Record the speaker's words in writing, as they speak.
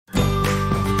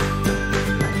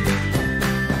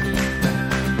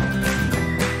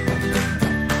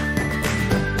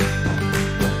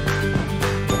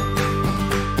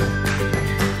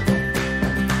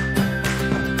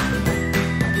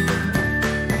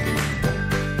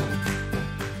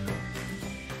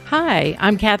Hi,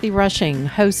 I'm Kathy Rushing,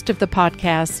 host of the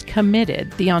podcast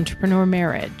Committed, the Entrepreneur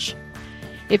Marriage.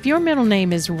 If your middle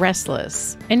name is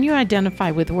Restless and you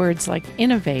identify with words like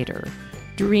innovator,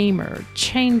 dreamer,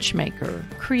 changemaker,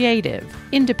 creative,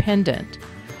 independent,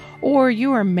 or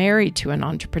you are married to an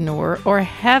entrepreneur, or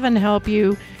heaven help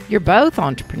you, you're both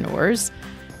entrepreneurs,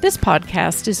 this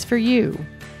podcast is for you.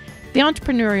 The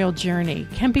entrepreneurial journey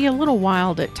can be a little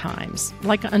wild at times,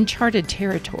 like uncharted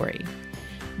territory.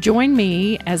 Join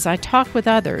me as I talk with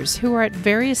others who are at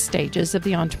various stages of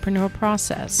the entrepreneurial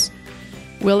process.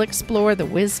 We'll explore the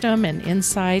wisdom and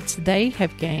insights they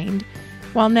have gained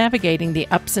while navigating the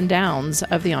ups and downs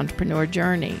of the entrepreneur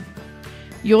journey.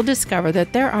 You'll discover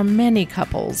that there are many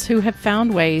couples who have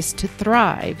found ways to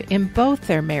thrive in both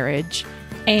their marriage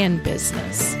and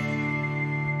business.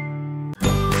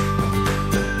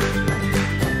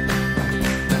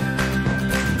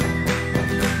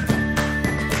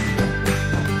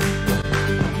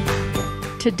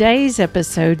 Today's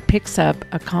episode picks up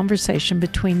a conversation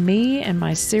between me and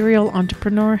my serial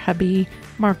entrepreneur hubby,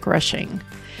 Mark Rushing.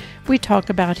 We talk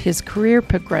about his career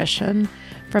progression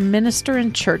from minister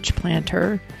and church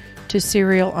planter to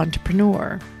serial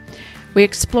entrepreneur. We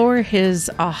explore his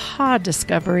aha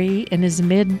discovery in his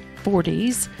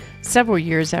mid-40s, several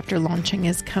years after launching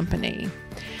his company.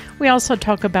 We also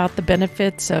talk about the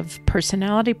benefits of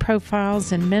personality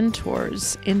profiles and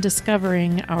mentors in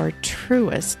discovering our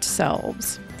truest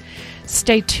selves.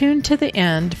 Stay tuned to the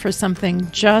end for something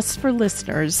just for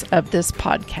listeners of this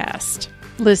podcast.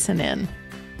 Listen in.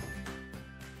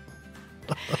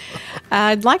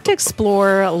 I'd like to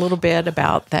explore a little bit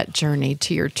about that journey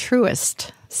to your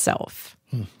truest self.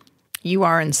 You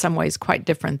are in some ways quite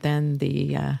different than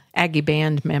the Aggie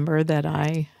band member that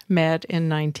I met in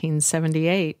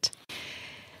 1978.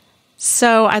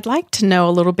 So I'd like to know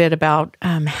a little bit about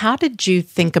how did you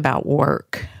think about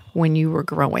work when you were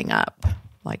growing up,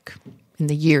 like in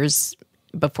the years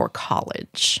before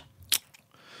college?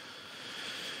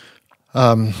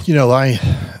 I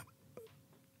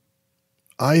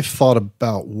thought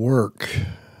about work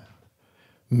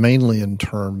mainly in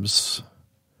terms,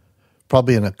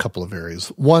 probably in a couple of areas.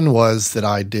 One was that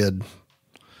I did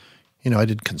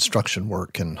construction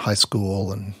work in high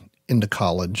school and into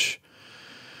college.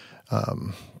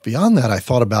 Beyond that, I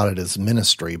thought about it as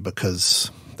ministry because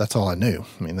that's all I knew.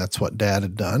 I mean, that's what Dad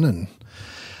had done, and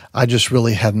I just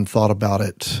really hadn't thought about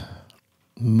it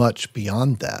much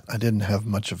beyond that. I didn't have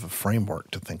much of a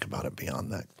framework to think about it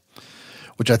beyond that,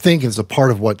 which I think is a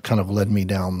part of what kind of led me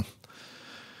down,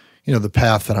 the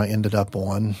path that I ended up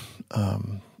on.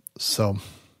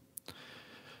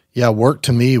 Work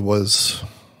to me was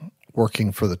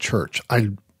working for the church.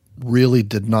 I really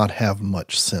did not have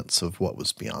much sense of what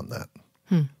was beyond that.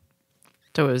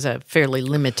 So it was a fairly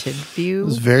limited view? It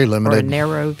was very limited. Or a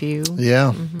narrow view?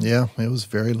 Yeah, it was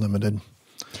very limited.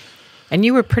 And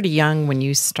you were pretty young when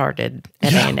you started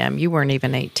at A&M. You weren't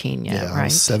even 18 yet, right? I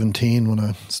was 17 when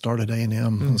I started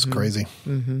A&M. It was crazy.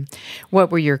 Mm-hmm.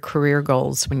 What were your career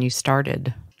goals when you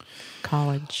started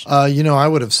college? I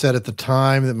would have said at the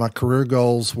time that my career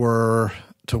goals were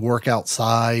to work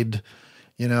outside.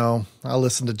 I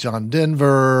listened to John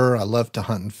Denver. I loved to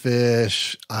hunt and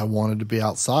fish. I wanted to be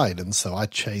outside. And so I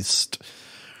chased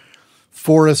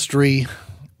forestry,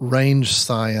 range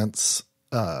science,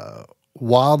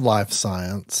 wildlife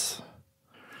science.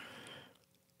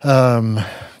 Can't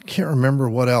remember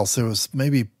what else. It was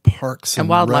maybe parks and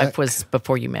wildlife rec. Was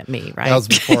before you met me, right? That was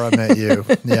before I met you.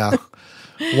 Yeah.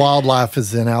 Wildlife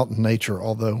is out in nature,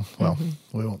 although,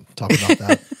 we won't talk about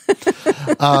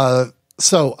that.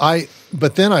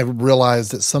 But then I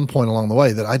realized at some point along the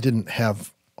way that I didn't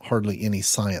have hardly any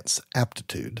science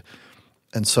aptitude.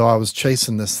 And so I was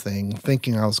chasing this thing,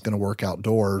 thinking I was going to work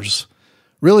outdoors,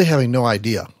 really having no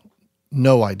idea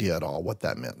at all what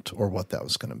that meant or what that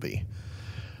was going to be.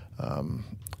 And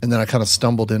then I kind of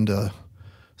stumbled into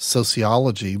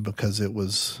sociology because it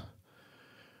was,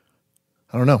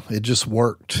 I don't know, it just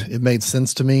worked. It made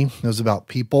sense to me. It was about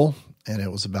people, and it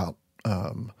was about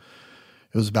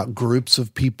groups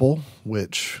of people,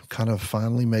 which kind of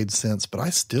finally made sense. But I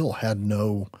still had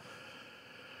no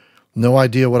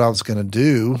idea what I was going to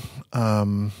do.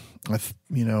 When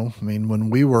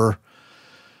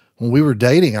we were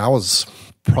dating, I was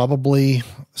probably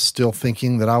still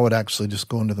thinking that I would actually just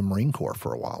go into the Marine Corps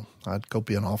for a while. I'd go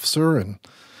be an officer and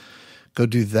go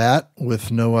do that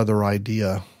with no other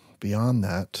idea beyond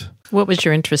that. What was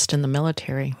your interest in the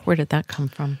military? Where did that come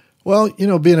from? Well,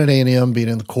 being at A&M, being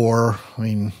in the Corps,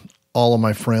 all of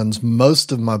my friends,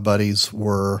 most of my buddies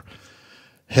were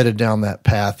headed down that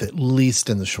path, at least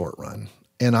in the short run.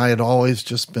 And I had always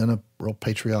just been a real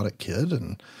patriotic kid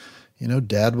and,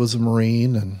 Dad was a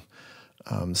Marine,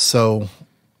 and so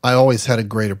I always had a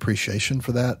great appreciation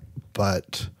for that,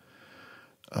 but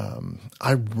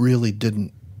I really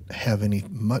didn't have any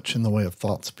much in the way of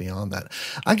thoughts beyond that.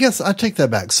 I guess I take that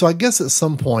back. So I guess at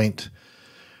some point,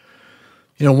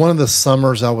 one of the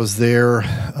summers I was there,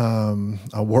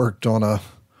 I worked on a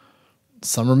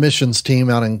summer missions team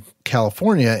out in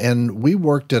California, and we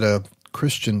worked at a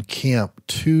Christian camp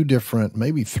 3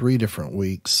 different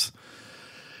weeks.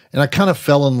 And I kind of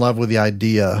fell in love with the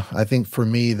idea. I think for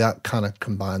me, that kind of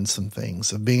combined some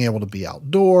things of being able to be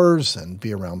outdoors and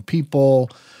be around people.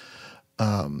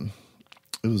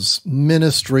 It was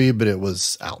ministry, but it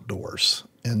was outdoors.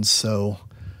 And so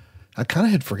I kind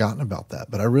of had forgotten about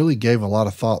that, but I really gave a lot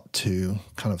of thought to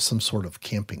kind of some sort of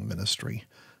camping ministry.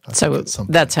 So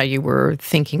that's how you were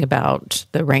thinking about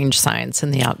the range science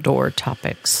and the outdoor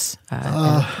topics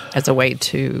as a way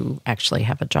to actually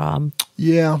have a job?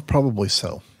 Yeah, probably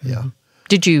so. Yeah. Mm-hmm.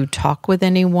 Did you talk with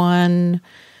anyone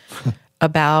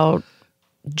about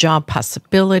job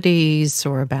possibilities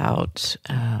or about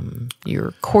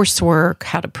your coursework,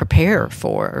 how to prepare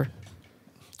for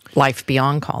life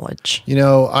beyond college?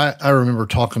 I remember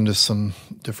talking to some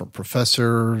different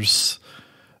professors,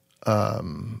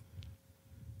 and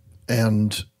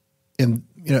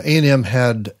A&M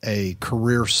had a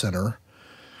career center,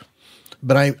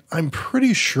 but I'm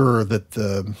pretty sure that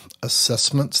the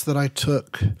assessments that I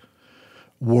took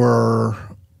were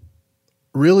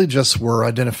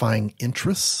identifying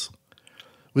interests,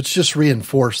 which just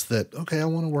reinforced that, okay, I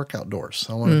want to work outdoors.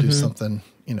 I want to do something,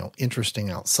 interesting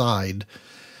outside.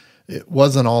 It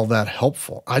wasn't all that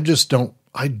helpful. I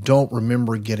don't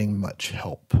remember getting much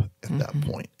help at that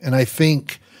point. And I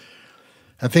think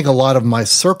a lot of my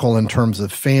circle in terms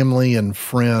of family and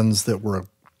friends that were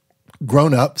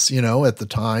grown-ups, at the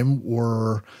time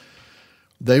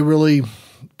they really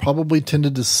probably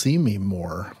tended to see me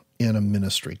more in a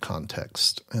ministry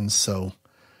context. And so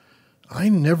I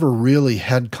never really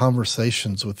had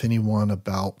conversations with anyone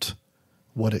about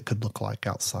what it could look like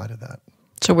outside of that.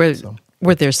 So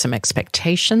were there some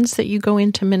expectations that you go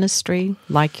into ministry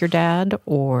like your dad,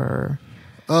 or?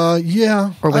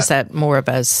 Yeah. Or was that more of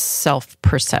a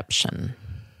self-perception?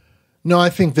 No, I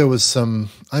think there was some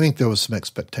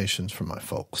expectations from my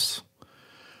folks.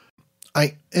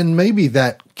 And maybe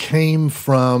that came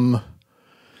from,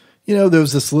 there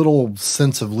was this little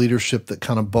sense of leadership that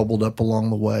kind of bubbled up along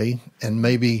the way. And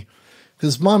maybe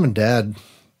because Mom and Dad,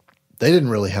 they didn't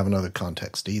really have another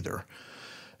context either.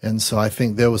 And so I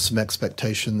think there was some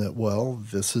expectation that,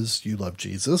 you love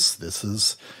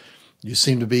Jesus. You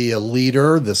seem to be a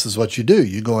leader. This is what you do.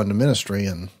 You go into ministry,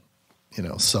 and,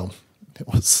 so it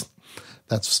was,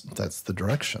 that's the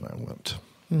direction I went.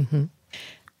 Mm-hmm.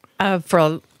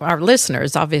 For our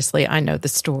listeners, obviously I know the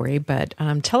story, but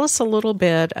tell us a little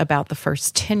bit about the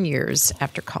first 10 years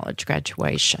after college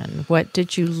graduation. What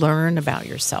did you learn about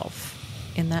yourself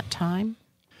in that time?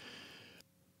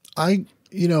 I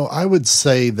would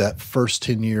say that first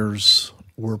 10 years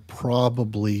were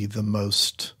probably the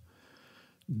most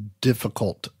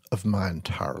difficult of my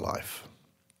entire life.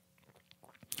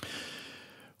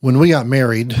 When we got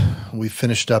married, we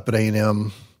finished up at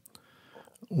A&M.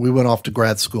 We went off to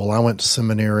grad school. I went to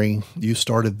seminary. You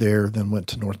started there, then went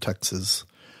to North Texas.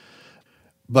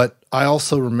 But I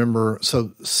also remember,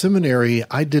 seminary,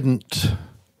 I didn't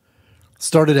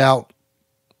started out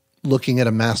looking at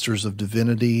a Master's of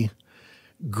Divinity.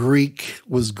 Greek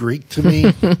was Greek to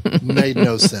me. Made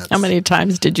no sense. How many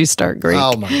times did you start Greek?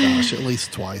 Oh my gosh, at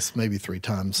least twice, maybe 3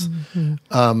 times.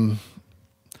 Mm-hmm.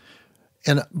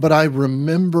 But I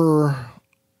remember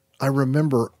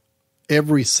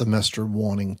every semester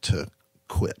wanting to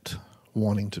quit,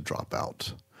 wanting to drop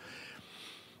out.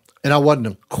 And I wasn't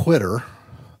a quitter.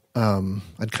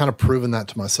 I'd kind of proven that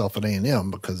to myself at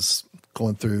A&M because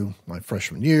going through my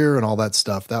freshman year and all that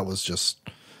stuff, that was just,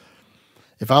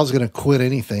 if I was going to quit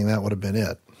anything, that would have been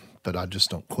it. But I just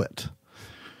don't quit.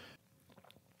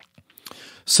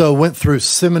 So went through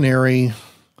seminary,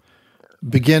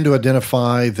 began to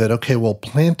identify that, okay,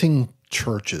 planting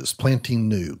churches, planting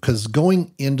new, because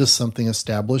going into something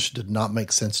established did not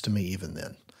make sense to me even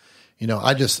then.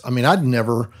 I'd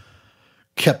never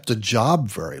kept a job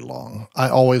very long. I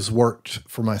always worked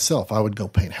for myself. I would go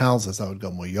paint houses. I would go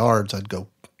mow yards. I'd go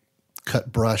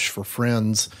cut brush for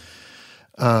friends.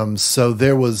 So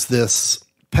there was this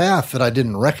path that I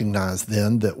didn't recognize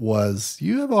then that was,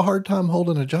 you have a hard time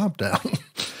holding a job down.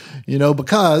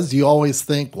 Because you always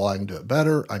think, I can do it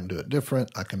better. I can do it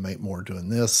different. I can make more doing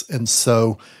this. And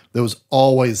so there was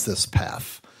always this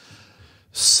path.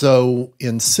 So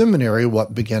in seminary,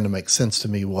 what began to make sense to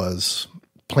me was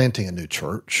planting a new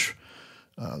church.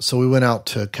 So we went out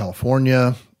to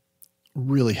California,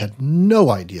 really had no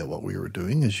idea what we were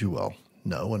doing, as you well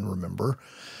know and remember.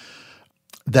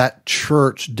 That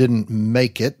church didn't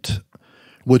make it,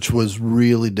 which was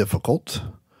really difficult.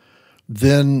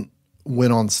 Then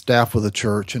went on staff with a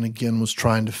church and again was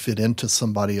trying to fit into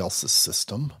somebody else's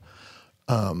system.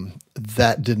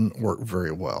 That didn't work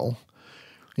very well.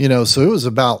 So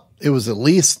it was at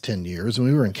least 10 years, and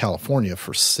we were in California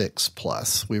for 6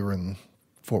 plus. We were in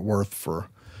Fort Worth for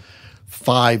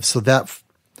 5. So that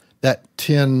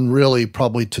 10 really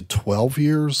probably to 12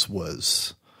 years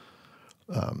was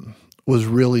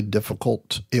really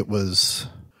difficult. It was,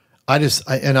 I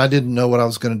didn't know what I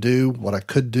was going to do, what I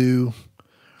could do.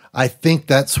 I think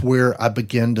that's where I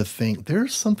began to think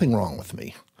there's something wrong with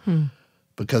me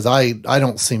because I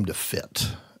don't seem to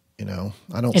fit, I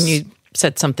don't. And you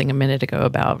said something a minute ago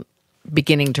about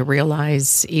beginning to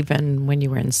realize even when you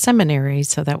were in seminary.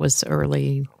 So that was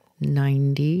early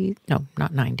 90s, no,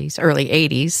 not 90s, early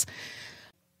 80s.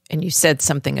 And you said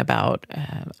something about,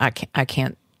 I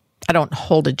don't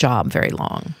hold a job very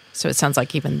long. So it sounds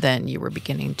like even then you were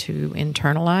beginning to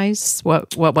internalize.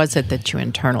 What was it that you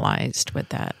internalized with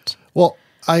that? Well,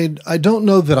 I don't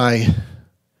know that I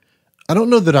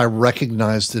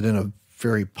recognized it in a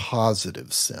very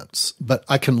positive sense, but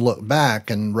I can look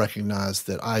back and recognize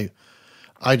that I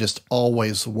just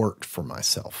always worked for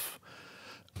myself.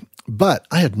 But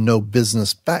I had no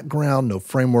business background, no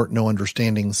framework, no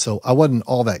understanding, so I wasn't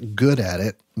all that good at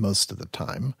it most of the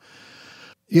time.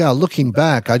 Yeah, looking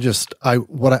back, I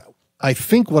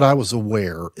think what I was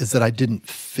aware is that I didn't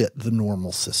fit the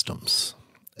normal systems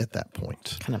at that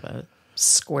point. Kind of a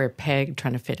square peg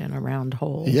trying to fit in a round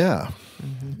hole. Yeah.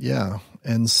 Mm-hmm. Yeah.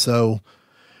 And so,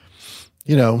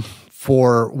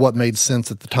 for what made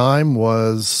sense at the time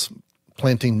was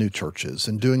planting new churches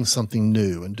and doing something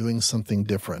new and doing something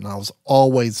different. And I was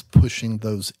always pushing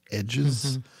those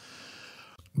edges.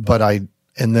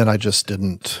 Mm-hmm. Then I just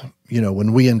didn't,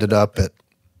 when we ended up at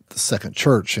the second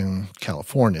church in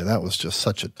California, that was just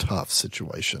such a tough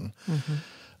situation.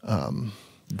 Mm-hmm.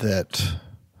 That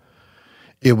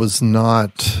it was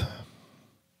not,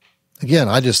 again,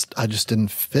 I just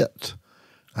didn't fit.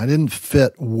 I didn't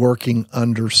fit working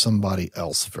under somebody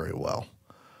else very well.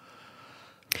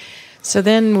 So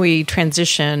then we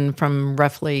transition from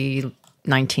roughly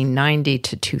 1990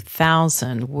 to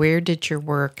 2000. Where did your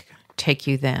work take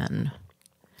you then?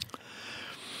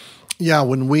 Yeah,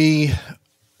 when we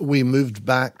moved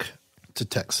back to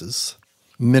Texas,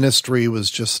 ministry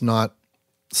was just not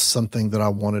something that I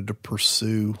wanted to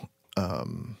pursue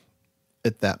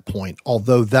at that point,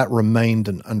 although that remained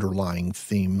an underlying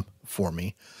theme for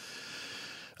me.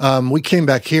 We came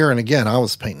back here, and again, I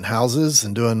was painting houses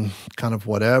and doing kind of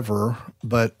whatever,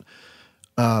 but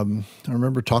I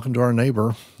remember talking to our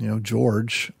neighbor,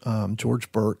 George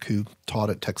Burke, who taught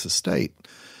at Texas State.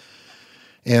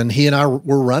 And he and I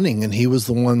were running, and he was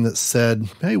the one that said,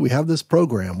 hey, we have this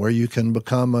program where you can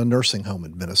become a nursing home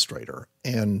administrator.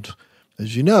 And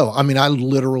as you know, I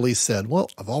literally said,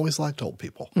 well, I've always liked old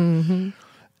people. Mm-hmm.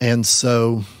 And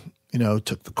so,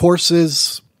 took the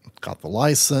courses, got the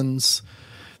license.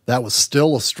 That was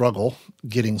still a struggle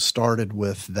getting started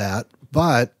with that.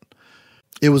 But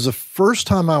it was the first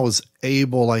time I was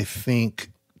able, I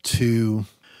think, to,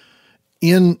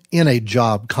 in a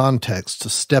job context, to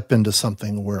step into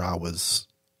something where I was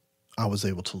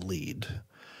able to lead.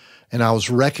 And I was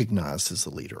recognized as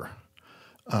a leader.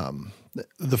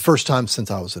 The first time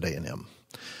since I was at A&M.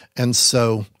 And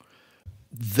so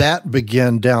that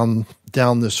began down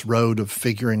this road of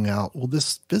figuring out, well,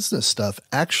 this business stuff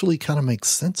actually kind of makes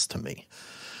sense to me.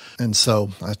 And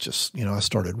so I just, I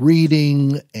started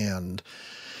reading, and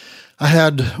I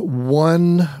had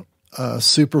one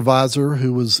supervisor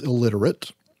who was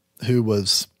illiterate, who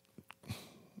was,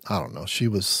 I don't know, she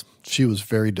was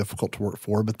very difficult to work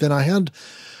for. But then I had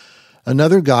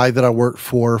another guy that I worked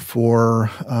for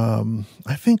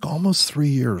I think almost 3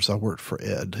 years. I worked for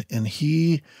Ed, and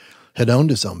he had owned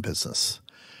his own business.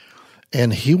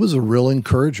 And he was a real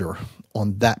encourager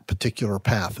on that particular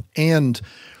path. And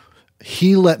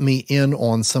he let me in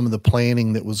on some of the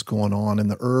planning that was going on in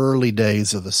the early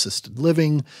days of assisted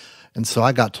living. And so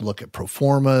I got to look at pro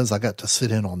formas. I got to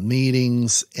sit in on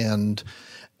meetings. And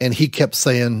he kept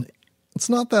saying, it's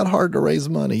not that hard to raise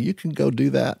money. You can go do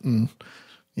that and,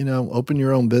 open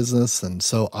your own business. And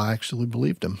so I actually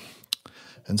believed him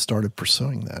and started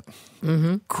pursuing that.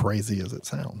 Mm-hmm. Crazy as it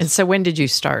sounds. And so when did you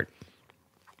start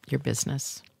your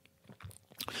business?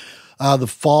 The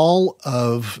fall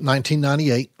of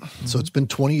 1998. Mm-hmm. So it's been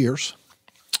 20 years.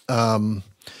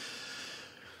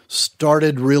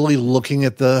 Started really looking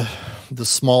at the the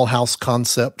small house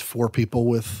concept for people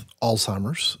with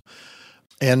Alzheimer's.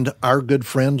 And our good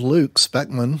friend Luke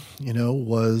Speckman,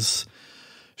 was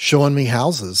showing me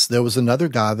houses. There was another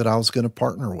guy that I was going to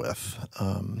partner with.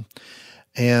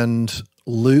 And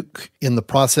Luke, in the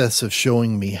process of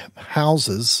showing me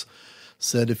houses,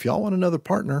 said, if y'all want another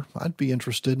partner, I'd be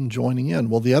interested in joining in.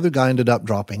 Well, the other guy ended up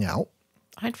dropping out.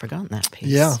 I'd forgotten that piece.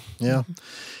 Yeah. Mm-hmm.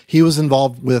 He was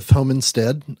involved with Home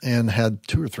Instead and had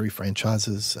 2 or 3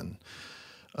 franchises and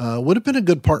would have been a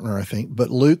good partner, I think. But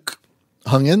Luke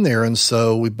hung in there, and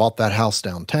so we bought that house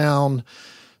downtown,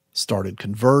 started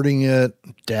converting it.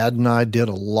 Dad and I did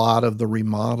a lot of the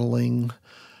remodeling.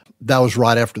 That was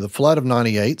right after the flood of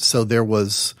 98, so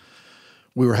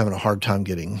we were having a hard time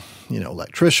getting,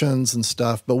 electricians and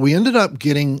stuff. But we ended up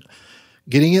getting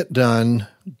it done,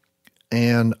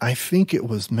 and I think it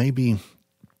was maybe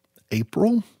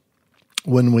April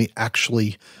when we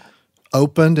actually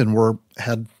opened and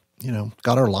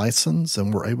got our license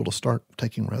and were able to start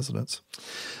taking residents.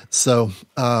 So,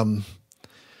 so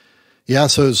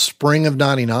it was spring of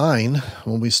 99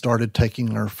 when we started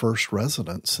taking our first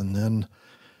residents. And then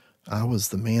I was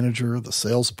the manager, the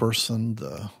salesperson,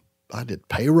 I did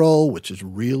payroll, which is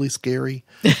really scary.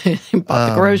 Bought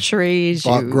the groceries.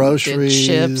 Bought groceries.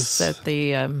 Did shifts at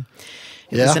the, it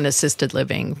was an assisted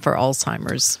living for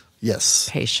Alzheimer's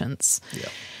patients. Yeah.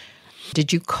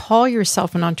 Did you call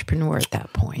yourself an entrepreneur at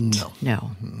that point?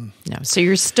 No. So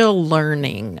you're still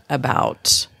learning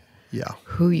about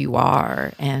who you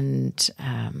are, and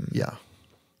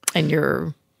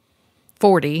you're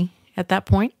 40 at that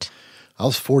point? I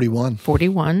was 41.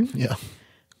 41? Yeah.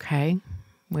 Okay.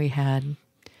 We had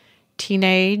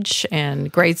teenage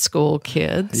and grade school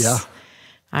kids. Yeah.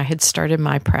 I had started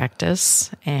my practice,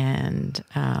 and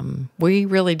we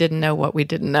really didn't know what we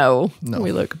didn't know when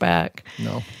we look back.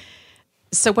 No.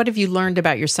 So what have you learned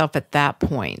about yourself at that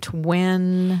point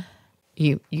when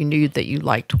you knew that you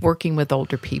liked working with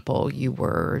older people? You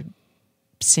were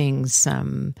seeing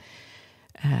some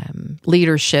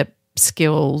leadership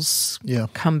skills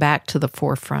come back to the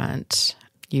forefront.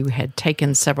 You had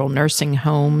taken several nursing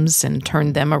homes and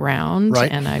turned them around. Right.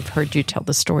 And I've heard you tell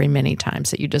the story many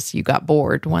times that you got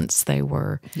bored once they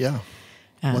were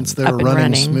once they were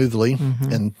running smoothly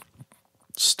and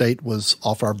state was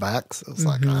off our backs. It was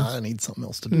like, I need something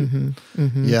else to do.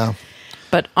 Yeah.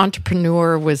 But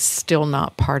entrepreneur was still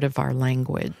not part of our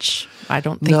language. I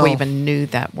don't think we even knew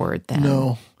that word then.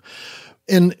 No.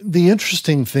 And the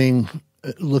interesting thing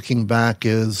looking back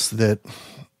is that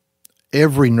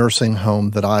every nursing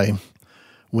home that I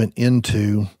went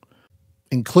into,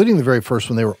 including the very first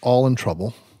one, they were all in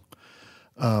trouble.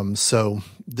 So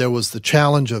there was the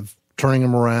challenge of turning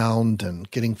them around and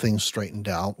getting things straightened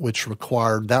out, which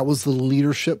that was the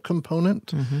leadership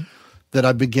component that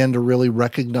I began to really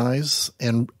recognize.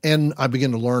 And I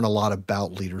began to learn a lot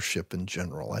about leadership in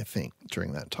general, I think,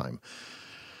 during that time.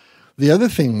 The other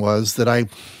thing was that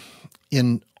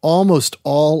in almost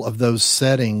all of those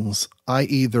settings,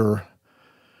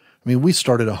 we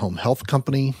started a home health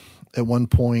company at one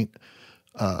point.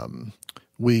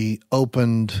 We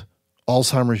opened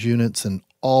Alzheimer's units in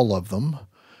all of them.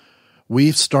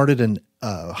 We started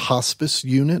a hospice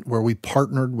unit where we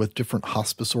partnered with different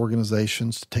hospice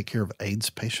organizations to take care of AIDS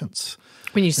patients.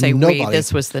 When you say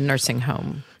this was the nursing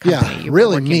home company you were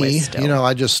really working me. With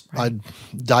still. I'd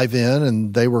dive in,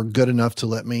 and they were good enough to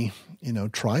let me,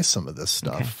 try some of this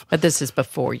stuff. Okay. But this is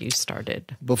before you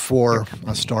started. Before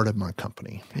I started my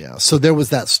company. Okay. Yeah. So there was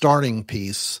that starting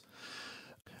piece.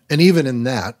 And even in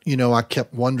that, I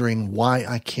kept wondering why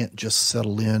I can't just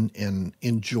settle in and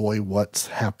enjoy what's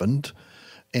happened.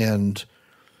 And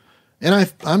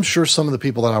I'm sure some of the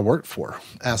people that I worked for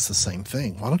asked the same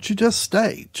thing. Why don't you just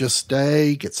stay? Just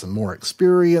stay, get some more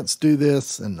experience, do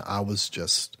this. And I was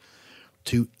just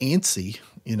too antsy,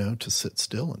 to sit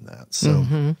still in that.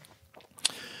 So,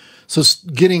 so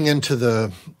getting into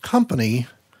the company,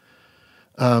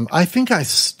 I think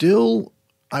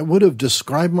I would have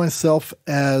described myself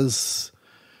as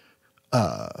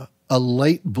a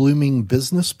late blooming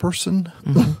business person,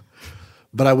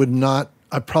 but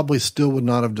I probably still would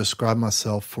not have described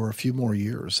myself for a few more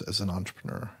years as an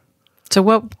entrepreneur.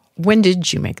 So when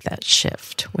did you make that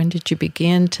shift? When did you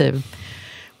begin to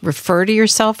refer to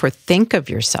yourself or think of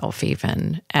yourself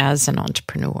even as an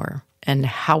entrepreneur? And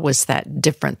how was that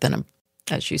different than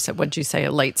as you said, what'd you say,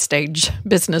 a late stage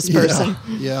business person?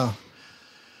 Yeah.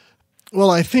 Well,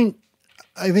 I think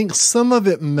some of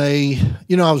it may,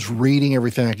 I was reading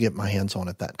everything I could get my hands on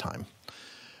at that time.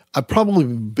 I probably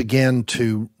began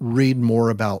to read more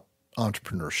about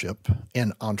entrepreneurship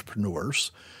and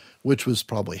entrepreneurs, which was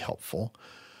probably helpful.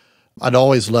 I'd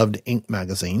always loved Inc.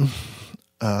 magazine.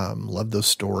 Loved those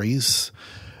stories.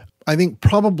 I think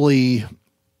probably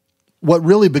what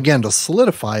really began to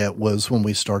solidify it was when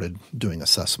we started doing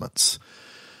assessments.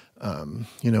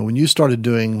 When you started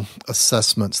doing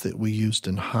assessments that we used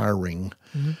in hiring.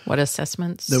 Mm-hmm. What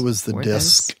assessments? There was the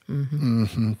DISC. Mm-hmm.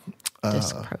 Mm-hmm.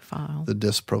 DISC profile. The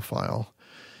DISC profile.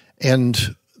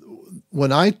 And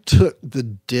when I took the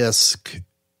DISC,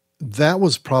 that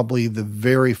was probably the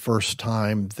very first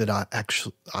time that I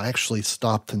actually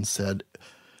stopped and said,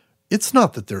 it's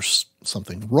not that there's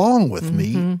something wrong with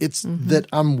me. It's that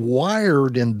I'm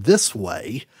wired in this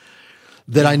way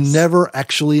that I never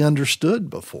actually understood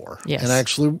before. Yes. And I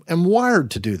actually am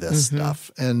wired to do this stuff.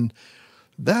 And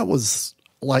that was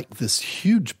like this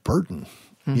huge burden,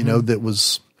 that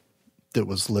was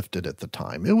lifted at the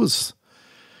time. It was,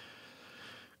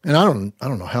 and I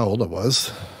don't know how old I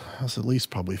was. I was at least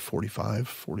probably 45,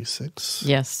 46.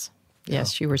 Yes.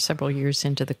 Yes, you were several years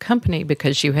into the company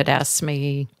because you had asked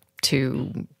me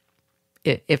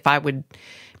if I would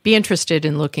be interested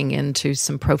in looking into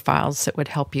some profiles that would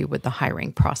help you with the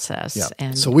hiring process. Yeah.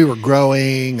 And so we were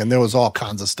growing, and there was all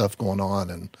kinds of stuff going on,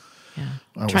 and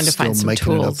I trying was to find still some making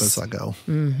tools it up as I go.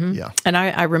 Yeah. And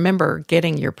I remember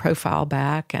getting your profile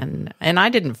back, and I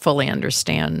didn't fully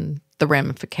understand the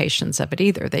ramifications of it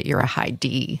either, that you're a high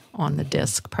D on the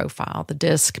DISC profile, the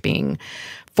DISC being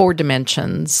 4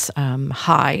 dimensions,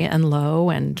 high and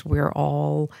low, and we're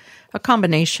all a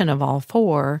combination of all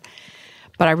 4.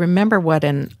 But I remember what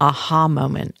an aha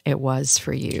moment it was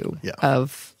for you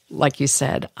of, like you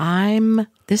said,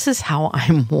 this is how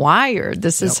I'm wired.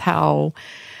 This is how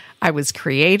I was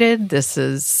created. This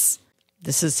is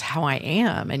how I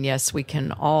am. And yes, we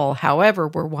can all, however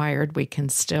we're wired, we can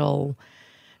still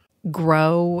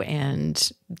grow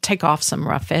and take off some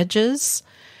rough edges.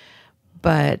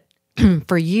 But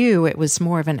for you, it was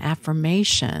more of an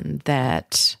affirmation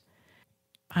that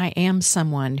I am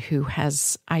someone who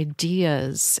has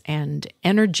ideas and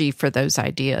energy for those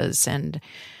ideas, and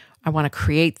I want to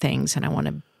create things, and I want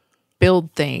to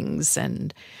build things,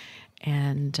 and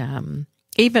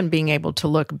even being able to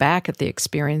look back at the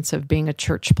experience of being a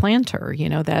church planter,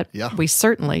 we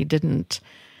certainly didn't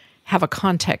have a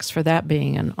context for that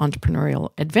being an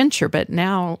entrepreneurial adventure, but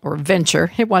now, or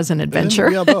venture, it was an adventure.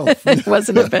 Yeah, both. It was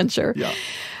an adventure. Yeah.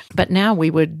 But now we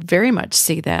would very much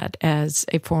see that as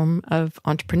a form of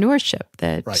entrepreneurship,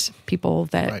 that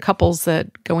couples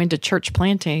that go into church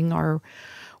planting are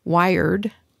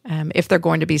wired, if they're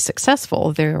going to be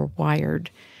successful, they're wired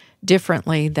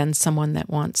differently than someone that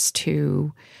wants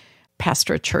to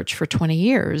pastor a church for 20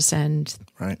 years. And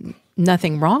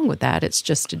nothing wrong with that. It's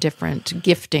just a different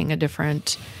gifting, a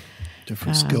different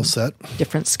skill set.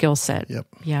 Different skill set. Yep.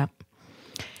 Yeah.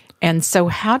 And so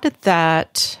how did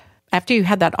that, after you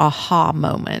had that aha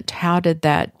moment, how did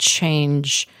that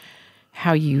change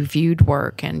how you viewed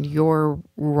work and your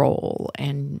role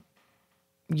and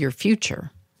your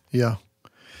future? Yeah.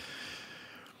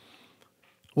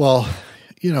 Well,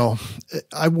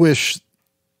 I wish,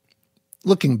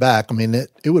 looking back,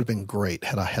 it would have been great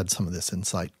had I had some of this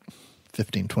insight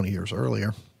 15, 20 years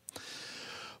earlier.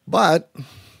 But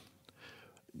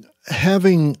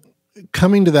coming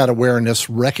to that awareness,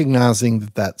 recognizing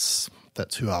that that's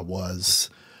who I was,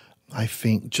 I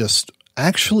think just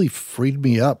actually freed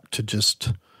me up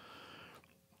to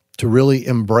really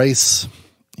embrace,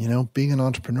 being an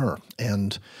entrepreneur.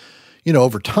 And,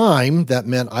 over time, that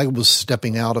meant I was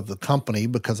stepping out of the company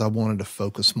because I wanted to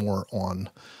focus more on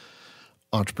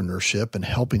entrepreneurship and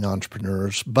helping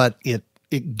entrepreneurs. But it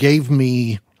gave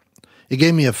me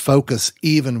a focus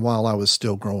even while I was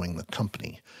still growing the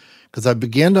company. Because I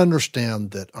began to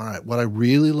understand that, all right, what I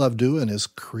really love doing is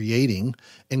creating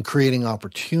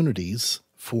opportunities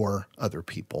for other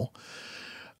people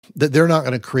that they're not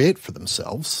going to create for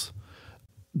themselves.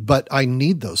 But I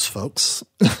need those folks.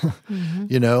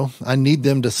 I need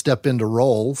them to step into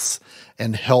roles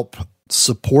and help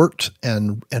support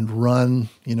and run,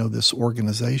 this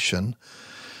organization.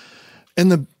 And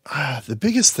the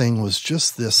biggest thing was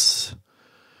just this,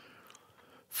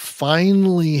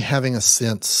 finally having a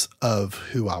sense of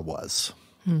who I was,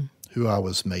 who I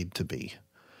was made to be.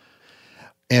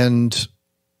 And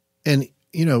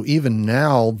even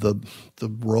now, the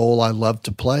role I love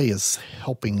to play is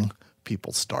helping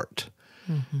people start.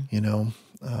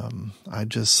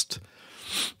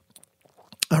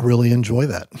 I really enjoy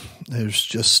that.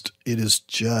 It is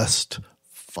just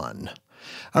fun.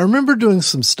 I remember doing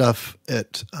some stuff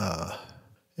at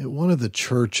one of the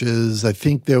churches. I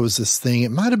think there was this thing,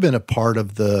 it might have been a part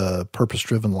of the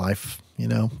purpose-driven life,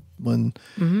 when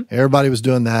everybody was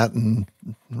doing that, and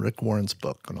Rick Warren's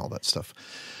book and all that stuff,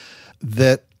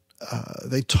 that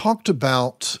they talked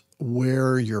about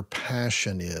where your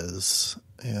passion is.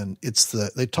 And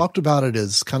they talked about it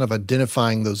as kind of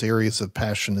identifying those areas of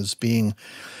passion as being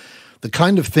the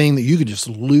kind of thing that you could just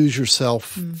lose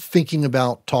yourself thinking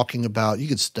about, talking about. You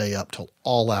could stay up till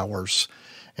all hours.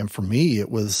 And for me, it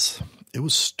was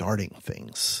starting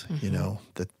things,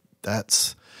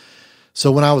 that's.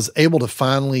 So when I was able to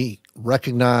finally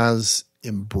recognize,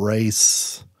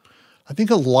 embrace, I think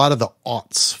a lot of the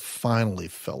oughts finally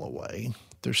fell away.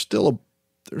 There's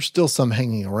still some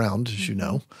hanging around, as you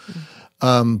know.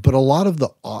 But a lot of the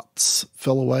oughts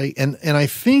fell away. And I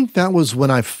think that was when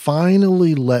I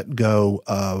finally let go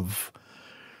of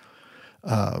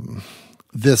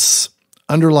this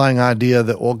underlying idea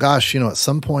that, well, gosh, at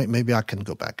some point maybe I can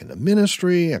go back into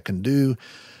ministry, and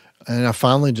I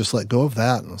finally just let go of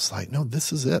that. And it's like, no,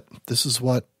 this is it. This is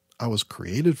what I was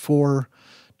created for,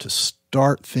 to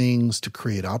start things, to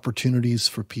create opportunities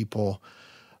for people,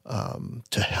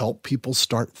 to help people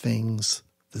start things.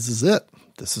 This is it.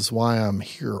 This is why I'm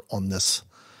here on this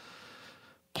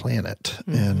planet.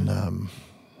 And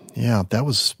that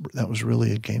was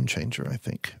really a game changer, I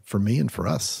think, for me and for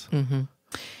us.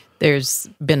 There's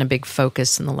been a big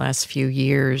focus in the last few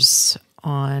years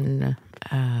on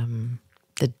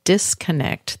the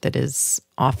disconnect that is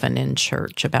often in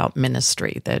church about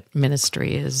ministry, that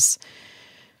ministry is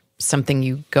something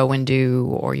you go and do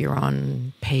or you're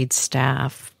on paid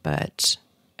staff. But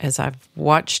as I've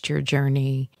watched your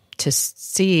journey to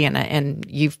see, and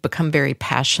you've become very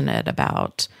passionate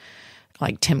about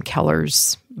like Tim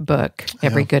Keller's book,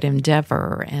 Every Good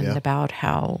Endeavor, and about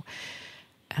how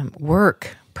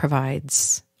work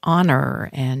provides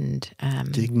honor and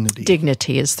dignity.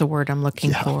 Dignity is the word I'm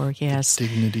looking for. Yes. The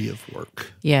dignity of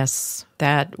work. Yes.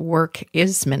 That work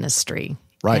is ministry.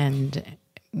 Right. And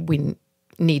we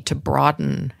need to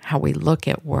broaden how we look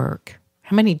at work.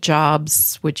 How many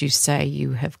jobs would you say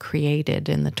you have created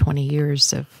in the 20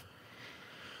 years of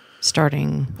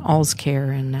starting All's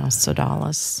Care and now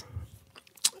Sodalis?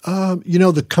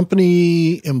 The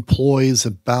company employs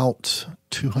about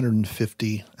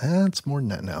 250. It's more than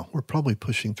that now. We're probably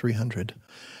pushing 300.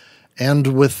 And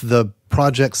with the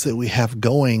projects that we have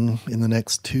going in the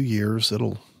next 2 years,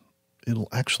 it'll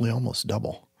actually almost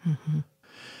double.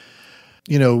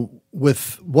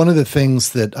 With one of the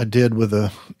things that I did with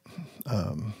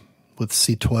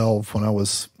C12 when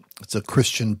it's a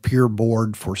Christian peer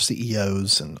board for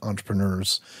CEOs and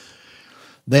entrepreneurs.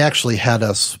 They actually had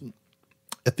us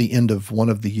at the end of one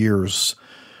of the years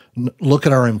look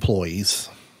at our employees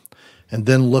and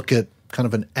then look at kind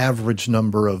of an average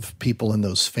number of people in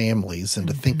those families and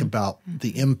to think about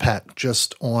the impact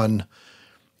just on,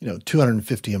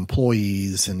 250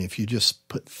 employees. And if you just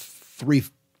put 3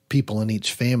 people in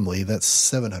each family, that's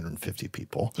 750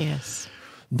 people. Yes.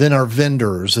 Then our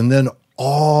vendors, and then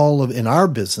in our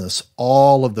business,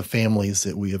 all of the families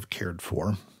that we have cared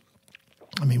for.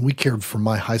 I mean, we cared for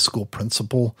my high school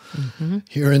principal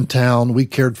here in town. We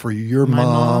cared for your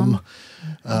mom.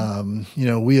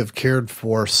 We have cared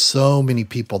for so many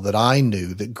people that I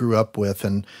knew that grew up with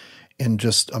and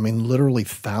literally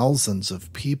thousands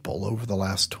of people over the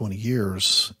last 20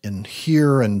 years in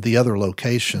here and the other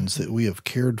locations that we have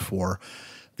cared for.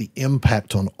 The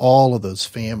impact on all of those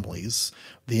families,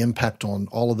 the impact on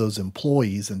all of those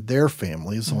employees and their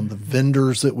families, on the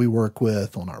vendors that we work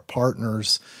with, on our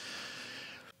partners.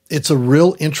 It's a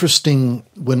real interesting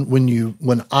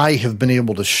when I have been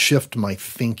able to shift my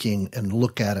thinking and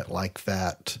look at it like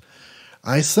that.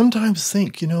 I sometimes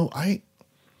think, I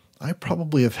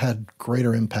probably have had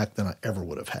greater impact than I ever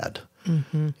would have had,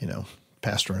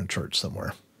 pastoring a church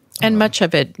somewhere. And much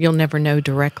of it you'll never know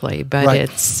directly, but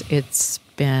it's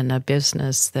been a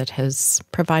business that has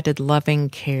provided loving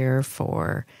care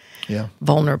for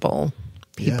vulnerable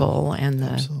people and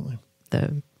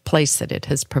the place that it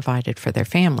has provided for their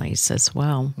families as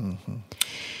well. And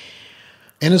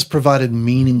has provided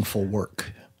meaningful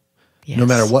work, no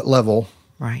matter what level.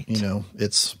 Right.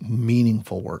 It's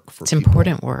meaningful work for people. It's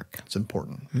important work. It's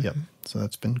important. Yep. So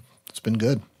it's been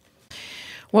good.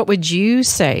 What would you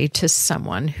say to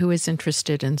someone who is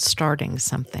interested in starting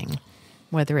something,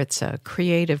 whether it's a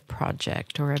creative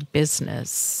project or a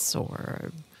business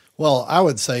or... Well, I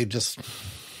would say just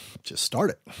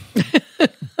start it.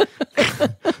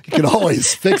 You can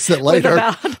always fix it later.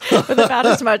 With about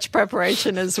as much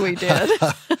preparation as we did.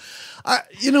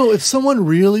 If someone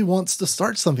really wants to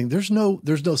start something, there's no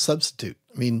substitute.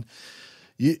 I mean,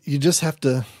 you just have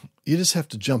to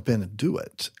jump in and do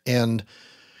it. And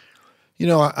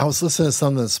I was listening to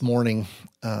something this morning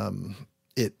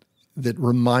that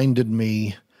reminded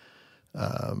me.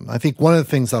 I think one of the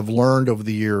things I've learned over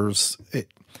the years,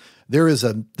 there's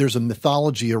a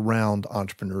mythology around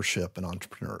entrepreneurship and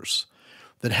entrepreneurs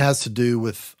that has to do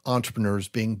with entrepreneurs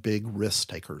being big risk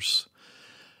takers.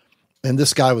 And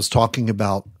this guy was talking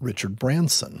about Richard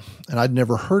Branson. And I'd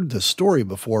never heard this story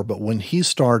before, but when he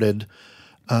started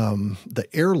the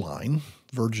airline,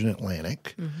 Virgin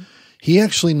Atlantic, he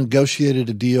actually negotiated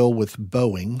a deal with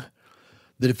Boeing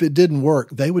that if it didn't work,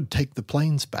 they would take the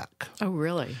planes back. Oh,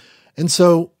 really? And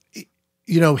so,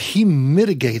 he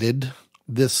mitigated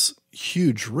this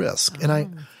huge risk.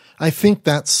 And I think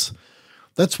that's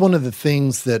one of the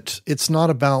things that it's not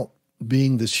about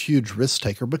being this huge risk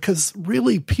taker, because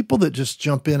really people that just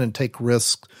jump in and take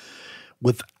risks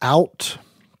without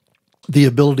the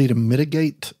ability to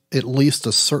mitigate at least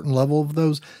a certain level of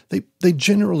those, they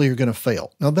generally are going to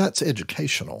fail. Now that's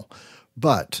educational,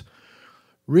 but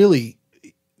really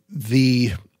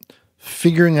the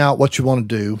figuring out what you want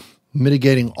to do,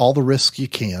 mitigating all the risks you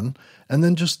can, and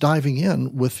then just diving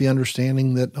in with the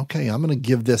understanding that, okay, I'm going to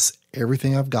give this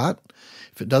everything I've got.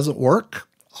 If it doesn't work,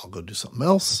 I'll go do something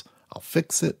else. I'll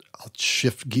fix it. I'll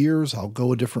shift gears. I'll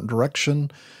go a different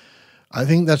direction. I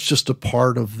think that's just a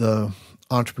part of the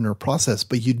entrepreneur process,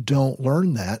 but you don't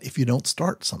learn that if you don't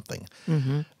start something.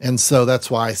 And so that's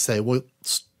why I say, well,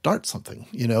 start something,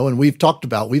 and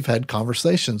we've had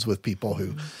conversations with people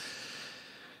who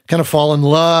kind of fall in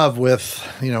love with,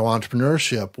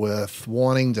 entrepreneurship, with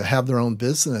wanting to have their own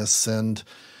business, and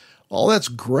all that's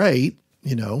great.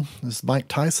 As Mike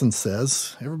Tyson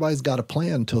says, everybody's got a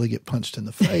plan until they get punched in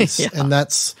the face. Yeah. And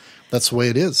that's the way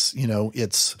it is.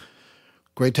 It's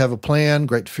great to have a plan,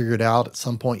 great to figure it out. At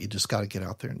some point, you just got to get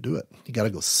out there and do it. You got to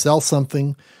go sell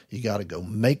something. You got to go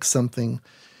make something.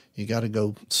 You got to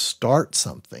go start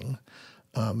something.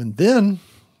 And then,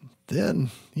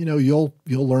 you'll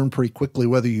learn pretty quickly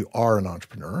whether you are an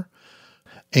entrepreneur,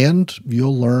 and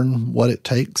you'll learn what it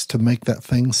takes to make that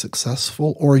thing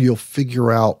successful, or you'll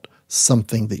figure out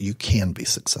something that you can be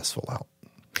successful at.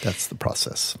 That's the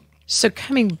process. So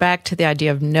coming back to the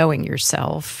idea of knowing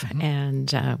yourself and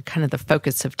kind of the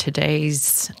focus of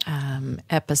today's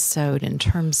episode in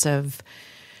terms of,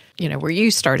 where you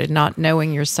started not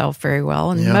knowing yourself very well,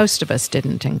 and most of us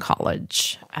didn't in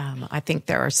college. I think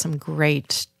there are some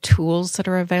great tools that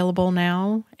are available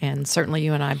now, and certainly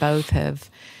you and I both have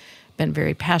been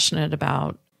very passionate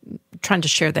about trying to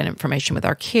share that information with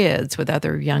our kids, with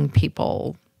other young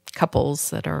people,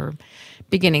 couples that are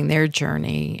beginning their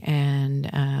journey,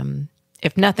 and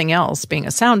if nothing else, being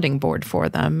a sounding board for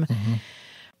them.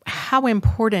 How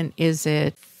important is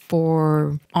it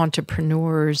for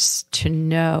entrepreneurs to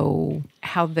know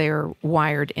how they're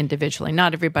wired individually?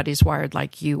 Not everybody's wired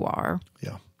like you are.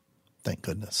 Yeah. Thank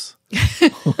goodness.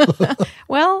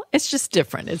 Well, it's just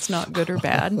different. It's not good or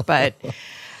bad, but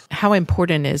how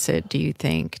important is it, do you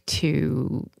think,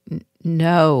 to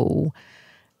know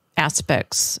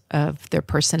aspects of their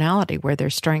personality, where their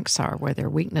strengths are, where their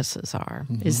weaknesses are?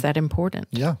 Is that important?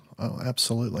 Yeah,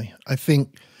 absolutely. I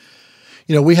think,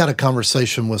 we had a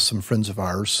conversation with some friends of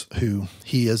ours who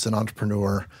he is an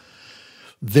entrepreneur.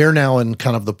 They're now in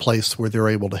kind of the place where they're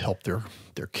able to help their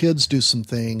kids do some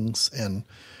things. And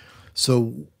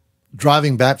so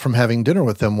driving back from having dinner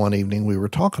with them one evening, we were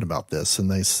talking about this, and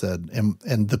they said,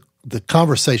 and the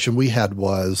conversation we had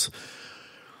was,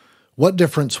 what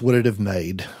difference would it have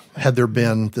made had there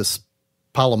been this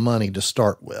pile of money to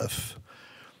start with?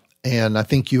 And I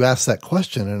think you asked that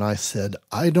question, and I said,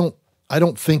 I don't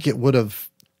think it would have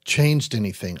changed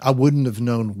anything. I wouldn't have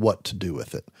known what to do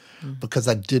with it because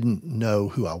I didn't know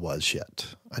who I was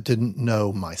yet. I didn't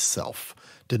know myself,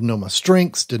 didn't know my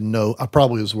strengths, I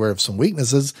probably was aware of some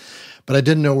weaknesses, but I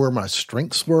didn't know where my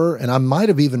strengths were. And I might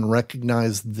have even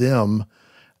recognized them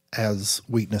as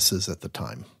weaknesses at the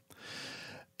time.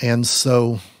 And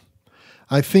so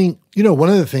I think, one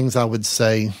of the things I would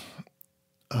say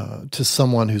to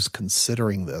someone who's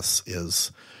considering this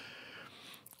is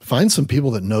find some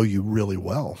people that know you really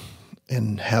well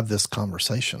and have this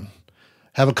conversation.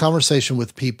 Have a conversation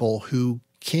with people who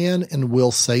can and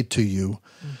will say to you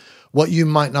what you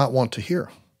might not want to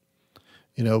hear.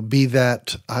 Be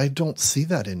that, I don't see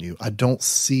that in you. I don't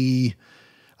see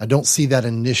that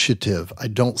initiative. I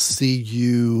don't see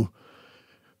you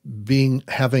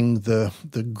having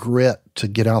the grit to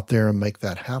get out there and make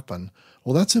that happen.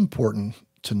 Well, that's important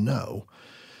to know.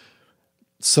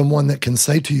 Someone that can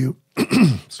say to you,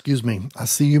 excuse me, I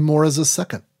see you more as a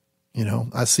second.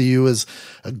 I see you as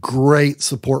a great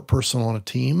support person on a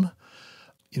team.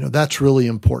 That's really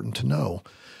important to know.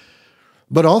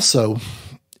 But also,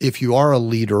 if you are a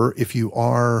leader, if you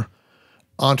are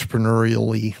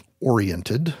entrepreneurially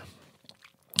oriented,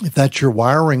 if that's your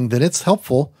wiring, then it's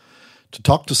helpful to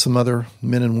talk to some other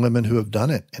men and women who have done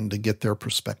it and to get their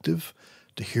perspective,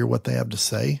 to hear what they have to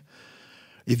say.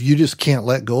 If you just can't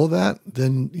let go of that,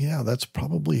 then yeah, that's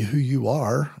probably who you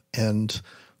are and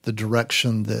the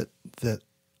direction that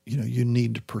you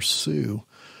need to pursue.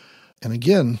 And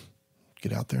again,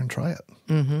 get out there and try it.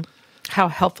 Mm-hmm. How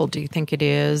helpful do you think it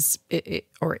is,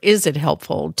 or is it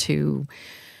helpful to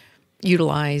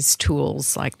utilize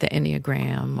tools like the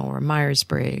Enneagram or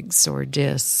Myers-Briggs or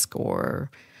DISC or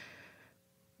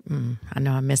I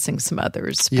know I'm missing some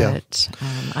others, but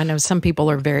I know some people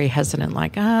are very hesitant,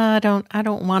 like, I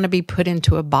don't want to be put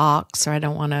into a box, or I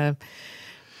don't want to,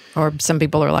 or some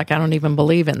people are like, I don't even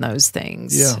believe in those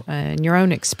things. Yeah. In your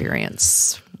own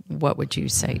experience, what would you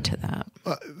say to that?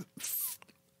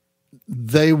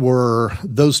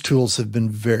 Those tools have been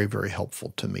very, very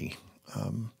helpful to me.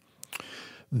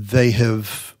 They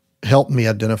have helped me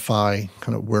identify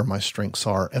kind of where my strengths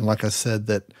are. And like I said,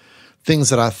 that things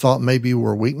that I thought maybe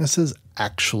were weaknesses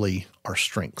actually are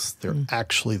strengths. They're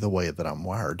actually the way that I'm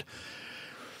wired.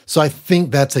 So I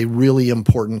think that's a really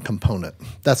important component.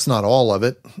 That's not all of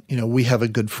it. We have a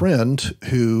good friend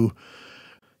who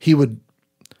he would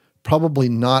probably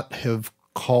not have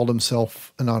called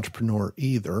himself an entrepreneur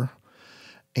either.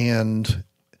 And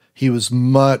he was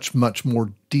much, much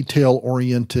more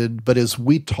detail-oriented. But as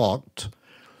we talked,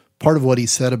 part of what he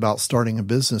said about starting a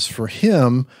business, for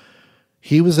him,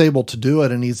 he was able to do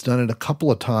it, and he's done it a couple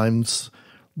of times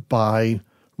by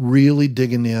really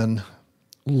digging in,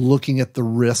 looking at the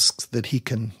risks that he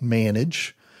can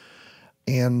manage,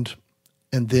 and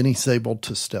then he's able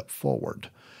to step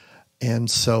forward. And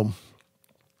so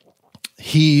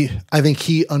I think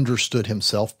he understood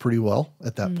himself pretty well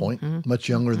at that point, much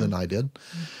younger than I did.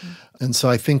 And so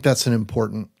I think that's an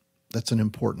important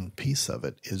piece of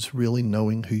it, is really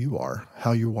knowing who you are,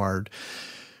 how you're wired.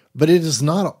 But it's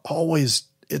not always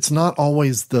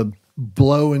the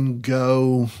blow and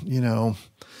go,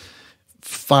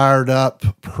 fired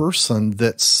up person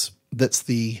that's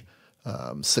the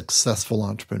successful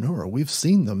entrepreneur. We've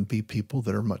seen them be people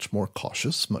that are much more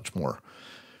cautious, much more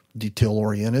detail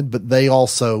oriented, but they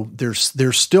also, there's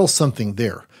still something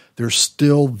there. There's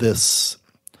still this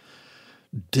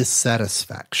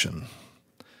dissatisfaction,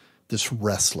 this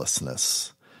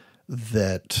restlessness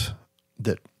that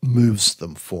moves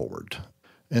them forward.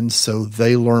 And so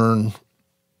they learn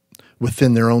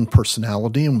within their own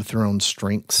personality and with their own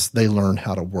strengths, they learn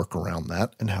how to work around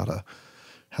that and how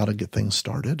to get things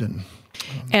started.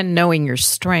 And knowing your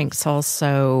strengths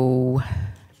also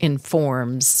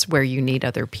informs where you need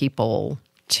other people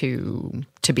to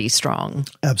be strong.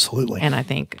 Absolutely. And I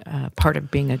think part of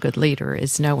being a good leader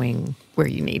is knowing where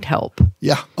you need help.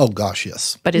 Yeah. Oh gosh,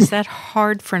 yes. But is that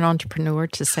hard for an entrepreneur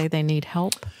to say they need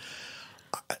help?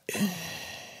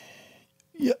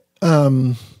 Yeah.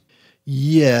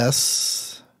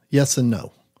 Yes and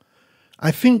no.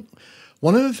 I think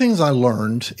one of the things I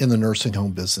learned in the nursing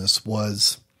home business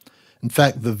was, in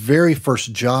fact, the very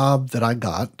first job that I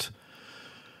got,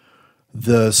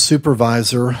 the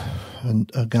supervisor,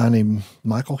 a guy named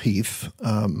Michael Heath,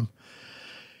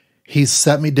 he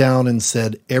sat me down and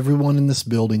said, everyone in this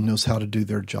building knows how to do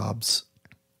their jobs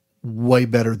way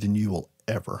better than you will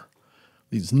ever.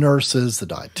 These nurses, the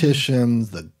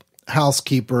dietitians, the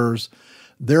housekeepers,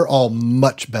 they're all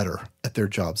much better at their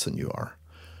jobs than you are.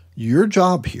 Your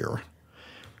job here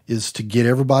is to get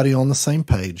everybody on the same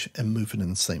page and move it in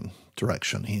the same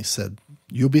direction. He said,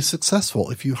 you'll be successful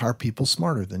if you hire people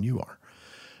smarter than you are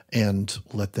and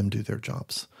let them do their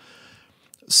jobs.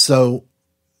 So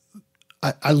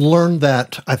I learned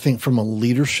that, I think, from a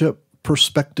leadership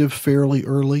perspective fairly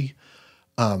early.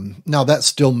 Now, that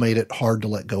still made it hard to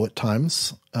let go at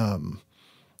times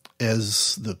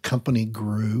as the company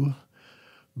grew.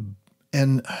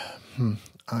 And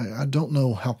I don't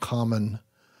know how common.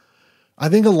 I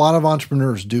think a lot of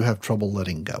entrepreneurs do have trouble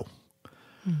letting go.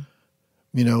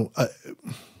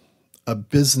 A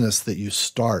business that you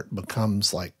start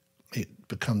becomes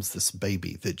this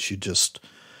baby that you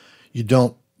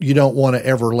don't want to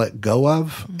ever let go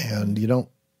of, and you don't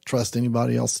trust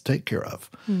anybody else to take care of.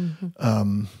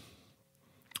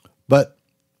 But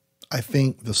I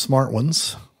think the smart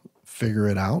ones figure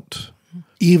it out.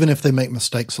 Even if they make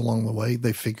mistakes along the way,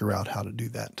 they figure out how to do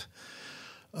that,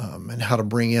 and how to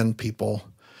bring in people.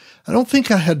 I don't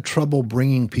think I had trouble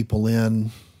bringing people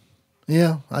in.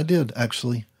 Yeah, I did,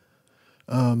 actually.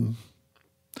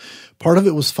 Part of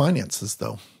it was finances,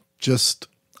 though. Just,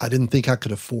 I didn't think I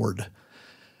could afford.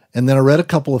 And then I read a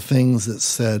couple of things that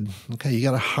said, okay, you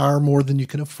got to hire more than you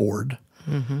can afford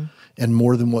and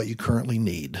more than what you currently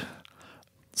need,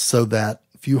 so that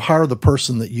if you hire the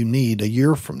person that you need a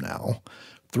year from now,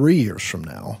 3 years from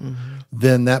now,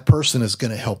 then that person is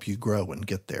going to help you grow and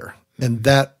get there. And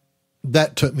that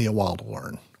took me a while to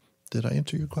learn. Did I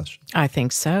answer your question? I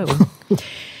think so.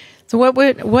 So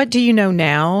what do you know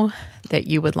now that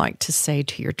you would like to say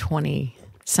to your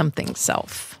 20-something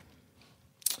self?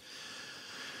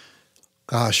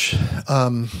 Gosh,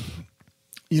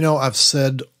 I've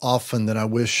said often that I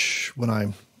wish when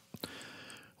I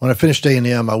finished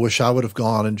A&M, I wish I would have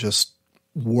gone and just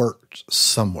worked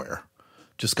somewhere,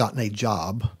 just gotten a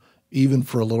job, even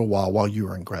for a little while you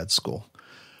were in grad school.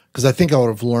 Because I think I would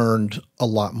have learned a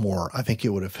lot more. I think it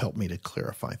would have helped me to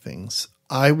clarify things.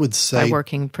 I would say... By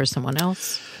working for someone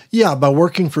else? Yeah, by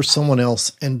working for someone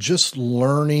else and just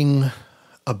learning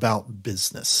about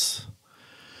business.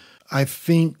 I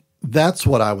think that's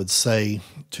what I would say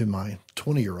to my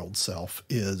 20-year-old self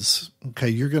is, okay,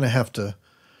 you're going to have to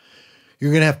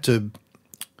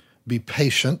be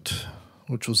patient,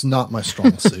 which was not my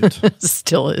strong suit.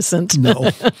 Still isn't. No.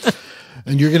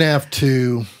 And you're going to have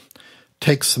to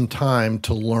take some time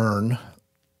to learn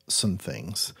some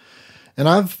things. And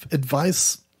I've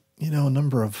advised, a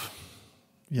number of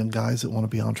young guys that want to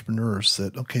be entrepreneurs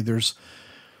that, okay, there's,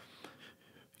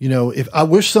 if I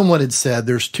wish someone had said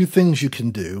there's two things you can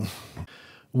do.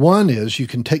 One is you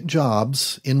can take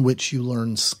jobs in which you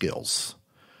learn skills,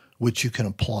 which you can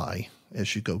apply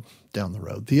as you go down the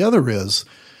road. The other is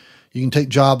you can take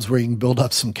jobs where you can build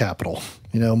up some capital,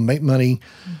 make money,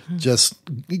 just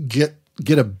get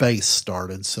a base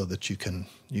started so that you can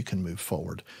move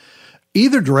forward.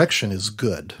 Either direction is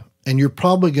good, and you're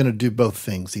probably going to do both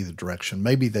things either direction.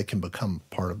 Maybe they can become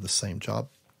part of the same job.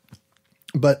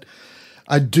 But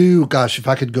if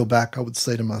I could go back, I would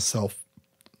say to myself,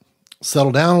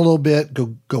 settle down a little bit,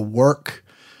 go work,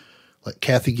 let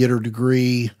Kathy get her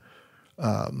degree,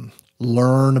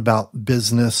 learn about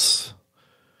business,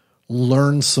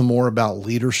 learn some more about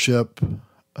leadership,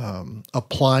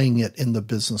 applying it in the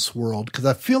business world. Because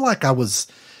I feel like I was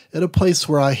at a place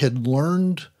where I had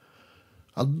learned,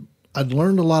 I'd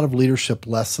learned a lot of leadership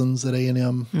lessons at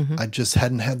A&M. I just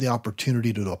hadn't had the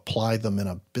opportunity to apply them in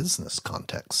a business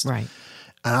context. Right.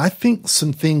 And I think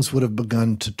some things would have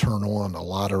begun to turn on a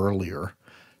lot earlier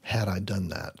had I done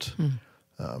that.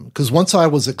 Because once I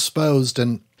was exposed,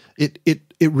 and it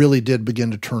really did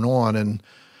begin to turn on. And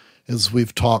as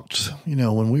we've talked,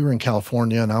 when we were in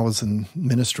California and I was in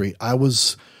ministry, I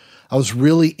was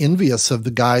really envious of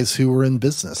the guys who were in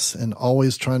business and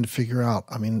always trying to figure out.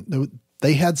 I mean,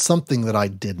 they had something that I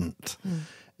didn't,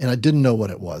 and I didn't know what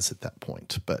it was at that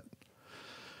point. But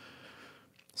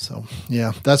so,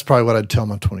 yeah, that's probably what I'd tell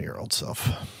my 20-year-old self.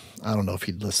 I don't know if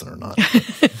he'd listen or not.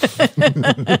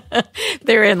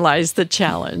 Therein lies the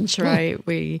challenge, right?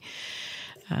 We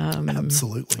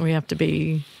absolutely. We have to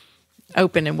be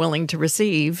open and willing to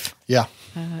receive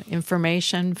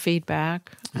information,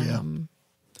 feedback. Yeah.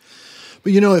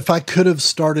 But if I could have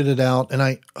started it out,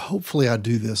 and hopefully I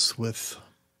do this with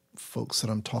folks that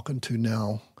I'm talking to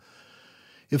now,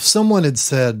 if someone had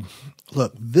said,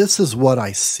 look, this is what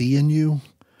I see in you,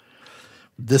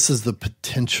 this is the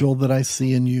potential that I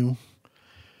see in you,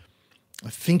 I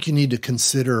think you need to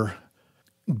consider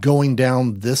going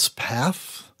down this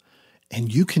path,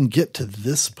 and you can get to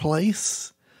this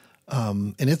place.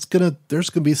 And there's going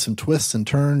to be some twists and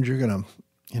turns. You're going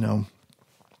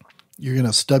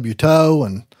to stub your toe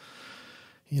and,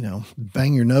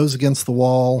 bang your nose against the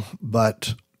wall,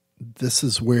 but this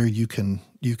is where you can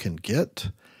get.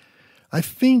 I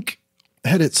think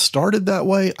had it started that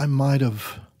way, I might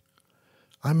have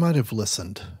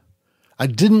listened. I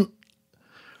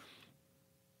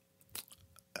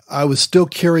was still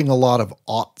carrying a lot of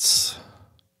oughts.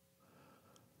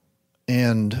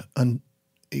 And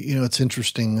it's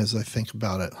interesting as I think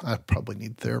about it. I probably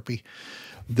need therapy.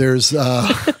 There's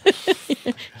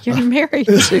You're married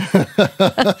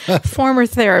to former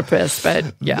therapist,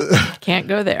 but can't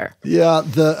go there. Yeah,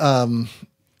 the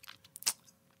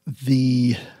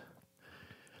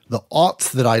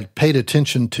oughts that I'd paid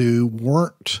attention to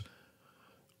weren't.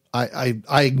 I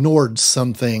ignored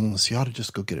some things. You ought to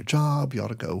just go get a job. You ought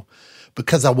to go,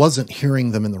 because I wasn't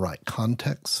hearing them in the right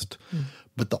context.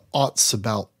 But the oughts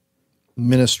about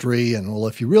ministry and, well,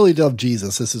 if you really love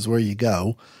Jesus, this is where you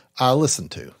go, I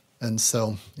listened to. And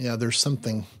so, there's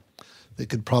something that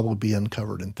could probably be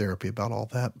uncovered in therapy about all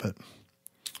that. But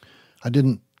I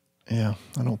don't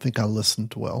think I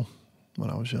listened well when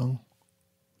I was young.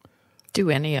 Do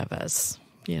any of us,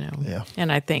 Yeah.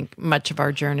 And I think much of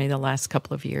our journey the last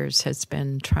couple of years has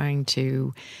been trying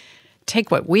to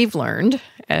take what we've learned,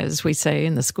 as we say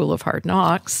in the School of Hard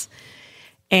Knocks,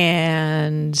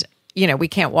 and, we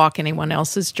can't walk anyone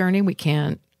else's journey. We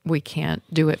can't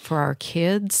do it for our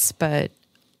kids, but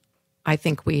I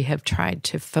think we have tried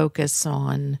to focus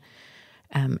on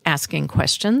asking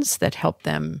questions that help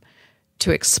them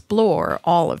to explore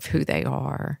all of who they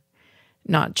are,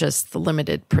 not just the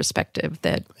limited perspective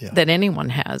that anyone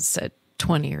has at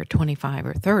 20 or 25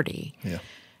 or 30. Yeah.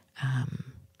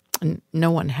 And no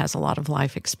one has a lot of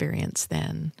life experience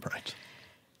then. Right.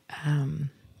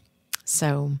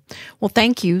 So, well,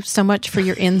 thank you so much for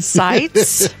your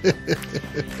insights.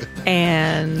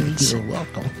 And you're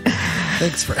welcome.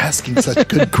 Thanks for asking such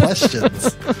good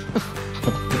questions.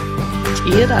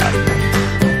 Tee it up.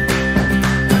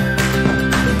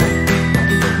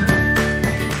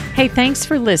 Hey, thanks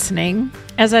for listening.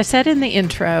 As I said in the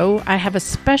intro, I have a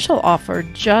special offer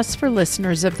just for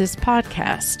listeners of this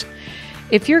podcast.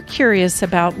 If you're curious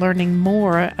about learning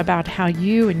more about how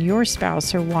you and your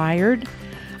spouse are wired,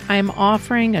 I am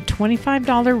offering a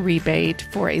 $25 rebate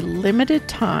for a limited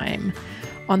time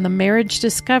on the Marriage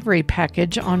Discovery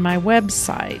Package on my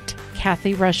website,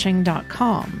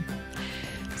 kathyrushing.com.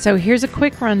 So here's a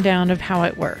quick rundown of how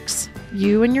it works.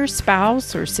 You and your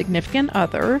spouse or significant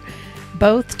other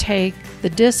both take the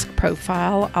disc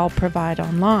profile I'll provide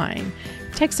online.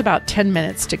 It takes about 10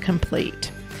 minutes to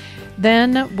complete.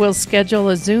 Then we'll schedule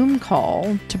a Zoom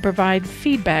call to provide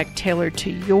feedback tailored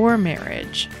to your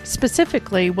marriage.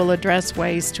 Specifically, we'll address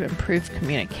ways to improve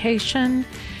communication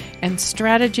and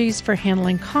strategies for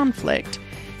handling conflict,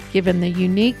 given the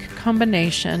unique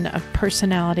combination of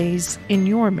personalities in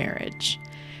your marriage.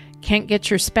 Can't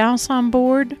get your spouse on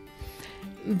board?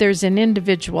 There's an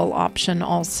individual option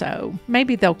also.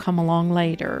 Maybe they'll come along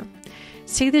later.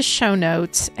 See the show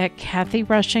notes at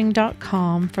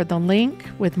kathyrushing.com for the link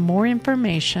with more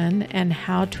information and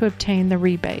how to obtain the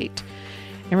rebate.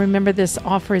 And remember, this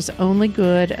offer is only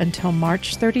good until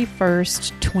March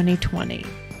 31st, 2020.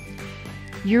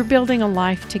 You're building a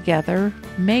life together.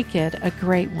 Make it a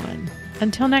great one.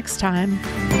 Until next time.